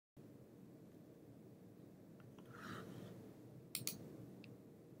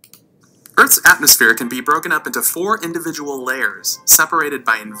Earth's atmosphere can be broken up into 4 individual layers, separated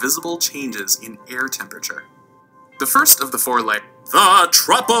by invisible changes in air temperature. The first of the 4 layers, the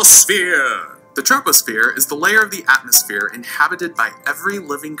Troposphere! The troposphere is the layer of the atmosphere inhabited by every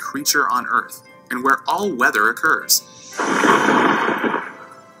living creature on Earth, and where all weather occurs.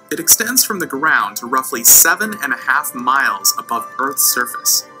 It extends from the ground to roughly 7.5 miles above Earth's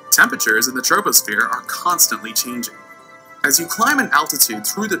surface. Temperatures in the troposphere are constantly changing. As you climb an altitude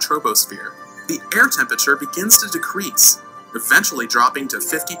through the troposphere, the air temperature begins to decrease, eventually dropping to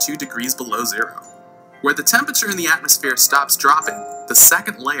 52 degrees below zero. Where the temperature in the atmosphere stops dropping, the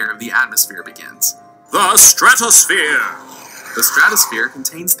second layer of the atmosphere begins. The Stratosphere! The stratosphere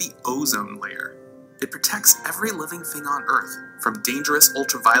contains the ozone layer. It protects every living thing on Earth from dangerous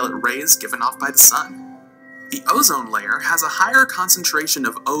ultraviolet rays given off by the sun. The ozone layer has a higher concentration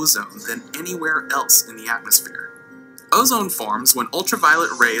of ozone than anywhere else in the atmosphere. Ozone forms when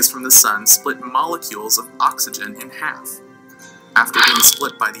ultraviolet rays from the sun split molecules of oxygen in half. After being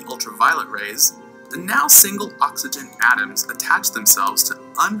split by the ultraviolet rays, the now single oxygen atoms attach themselves to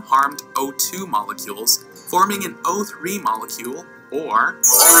unharmed O2 molecules, forming an O3 molecule, or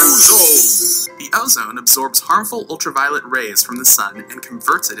ozone! The ozone absorbs harmful ultraviolet rays from the sun and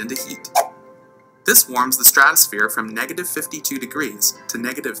converts it into heat. This warms the stratosphere from -52 degrees to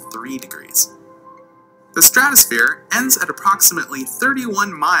 -3 degrees. The stratosphere ends at approximately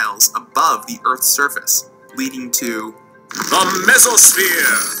 31 miles above the Earth's surface, leading to the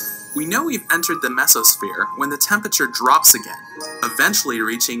Mesosphere! We know we've entered the Mesosphere when the temperature drops again, eventually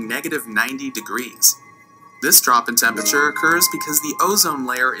reaching -90 degrees. This drop in temperature occurs because the ozone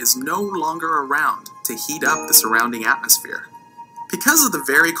layer is no longer around to heat up the surrounding atmosphere. Because of the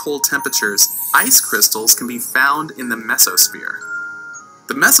very cold temperatures, ice crystals can be found in the Mesosphere.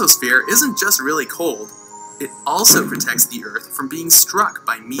 The Mesosphere isn't just really cold, it also protects the Earth from being struck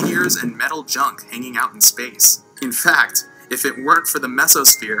by meteors and metal junk hanging out in space. In fact, if it weren't for the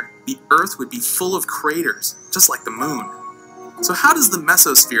Mesosphere, the Earth would be full of craters, just like the Moon. So how does the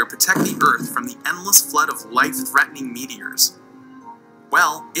Mesosphere protect the Earth from the endless flood of life-threatening meteors?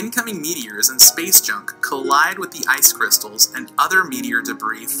 Well, incoming meteors and space junk collide with the ice crystals and other meteor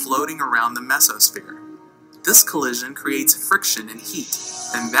debris floating around the Mesosphere. This collision creates friction and heat,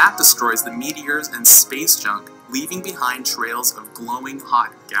 and that destroys the meteors and space junk, leaving behind trails of glowing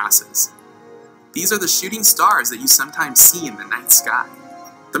hot gases. These are the shooting stars that you sometimes see in the night sky.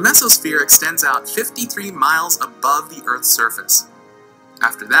 The Mesosphere extends out 53 miles above the Earth's surface.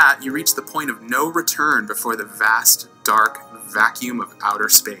 After that, you reach the point of no return before the vast, dark vacuum of outer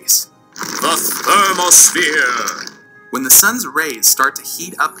space. The Thermosphere! When the sun's rays start to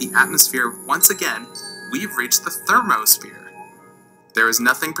heat up the atmosphere once again, we've reached the Thermosphere. There is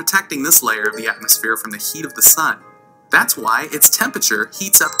nothing protecting this layer of the atmosphere from the heat of the sun. That's why its temperature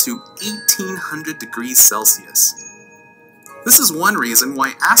heats up to 1800 degrees Celsius. This is one reason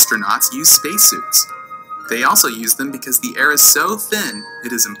why astronauts use spacesuits. They also use them because the air is so thin,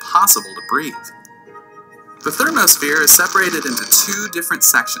 it is impossible to breathe. The Thermosphere is separated into 2 different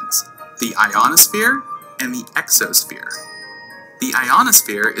sections, the Ionosphere and the Exosphere. The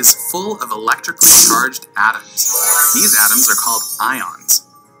Ionosphere is full of electrically charged atoms. These atoms are called ions.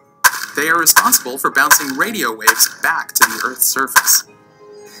 They are responsible for bouncing radio waves back to the Earth's surface.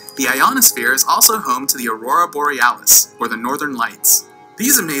 The Ionosphere is also home to the Aurora Borealis, or the Northern Lights.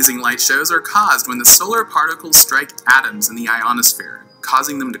 These amazing light shows are caused when the solar particles strike atoms in the ionosphere,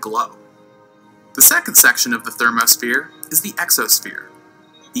 causing them to glow. The second section of the Thermosphere is the Exosphere.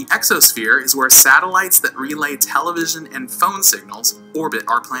 The Exosphere is where satellites that relay television and phone signals orbit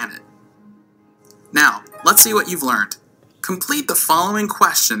our planet. Now, let's see what you've learned. Complete the following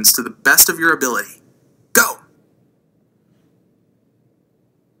questions to the best of your ability. Go!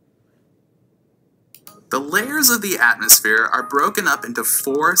 The layers of the atmosphere are broken up into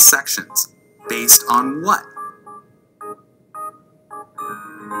 4 sections, based on what?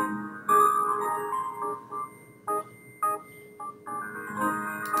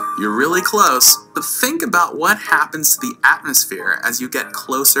 You're really close, but think about what happens to the atmosphere as you get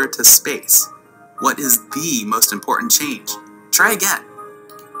closer to space. What is the most important change? Try again.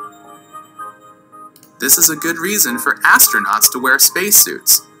 This is a good reason for astronauts to wear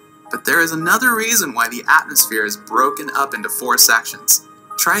spacesuits. But there is another reason why the atmosphere is broken up into 4 sections.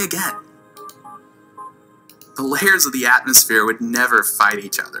 Try again. The layers of the atmosphere would never fight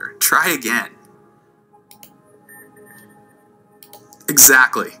each other. Try again.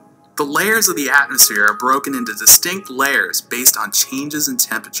 Exactly. The layers of the atmosphere are broken into distinct layers based on changes in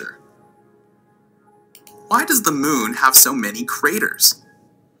temperature. Why does the moon have so many craters?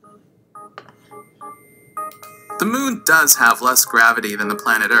 The moon does have less gravity than the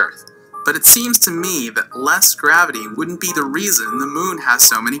planet Earth, But it seems to me that less gravity wouldn't be the reason the moon has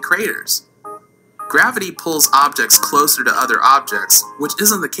so many craters. Gravity pulls objects closer to other objects, which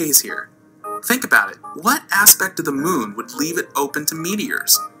isn't the case here. Think about it. What aspect of the moon would leave it open to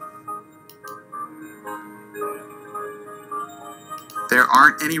meteors? There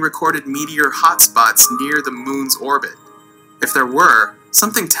aren't any recorded meteor hotspots near the moon's orbit. If there were,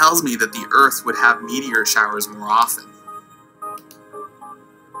 something tells me that the Earth would have meteor showers more often.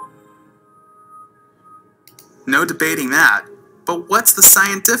 No debating that, but what's the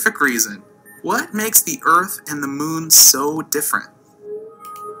scientific reason? What makes the Earth and the moon so different?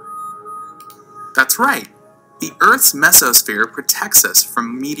 That's right, the Earth's mesosphere protects us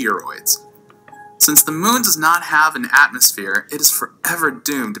from meteoroids. Since the moon does not have an atmosphere, it is forever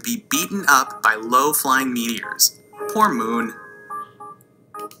doomed to be beaten up by low-flying meteors. Poor moon.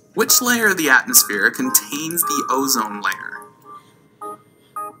 Which layer of the atmosphere contains the ozone layer?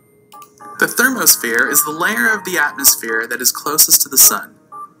 The thermosphere is the layer of the atmosphere that is closest to the sun.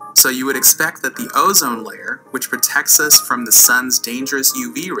 So you would expect that the ozone layer, which protects us from the sun's dangerous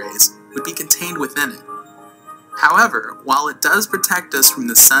UV rays, would be contained within it. However, while it does protect us from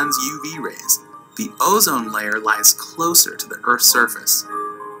the sun's UV rays, the ozone layer lies closer to the Earth's surface.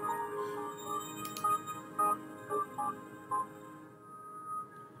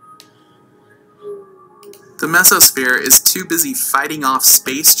 The mesosphere is too busy fighting off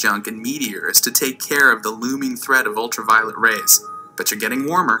space junk and meteors to take care of the looming threat of ultraviolet rays, but you're getting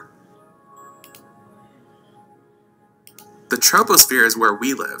warmer. The troposphere is where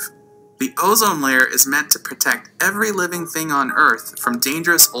we live. The ozone layer is meant to protect every living thing on Earth from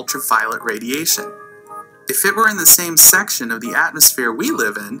dangerous ultraviolet radiation. If it were in the same section of the atmosphere we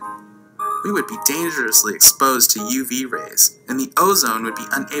live in, we would be dangerously exposed to UV rays, and the ozone would be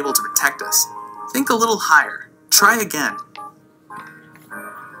unable to protect us. Think a little higher. Try again.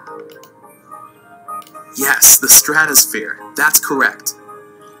 Yes, the stratosphere. That's correct.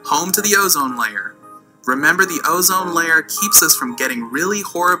 Home to the ozone layer. Remember, the ozone layer keeps us from getting really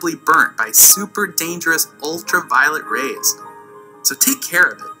horribly burnt by super dangerous ultraviolet rays. So take care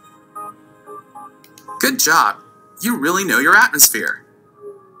of it. Good job. You really know your atmosphere.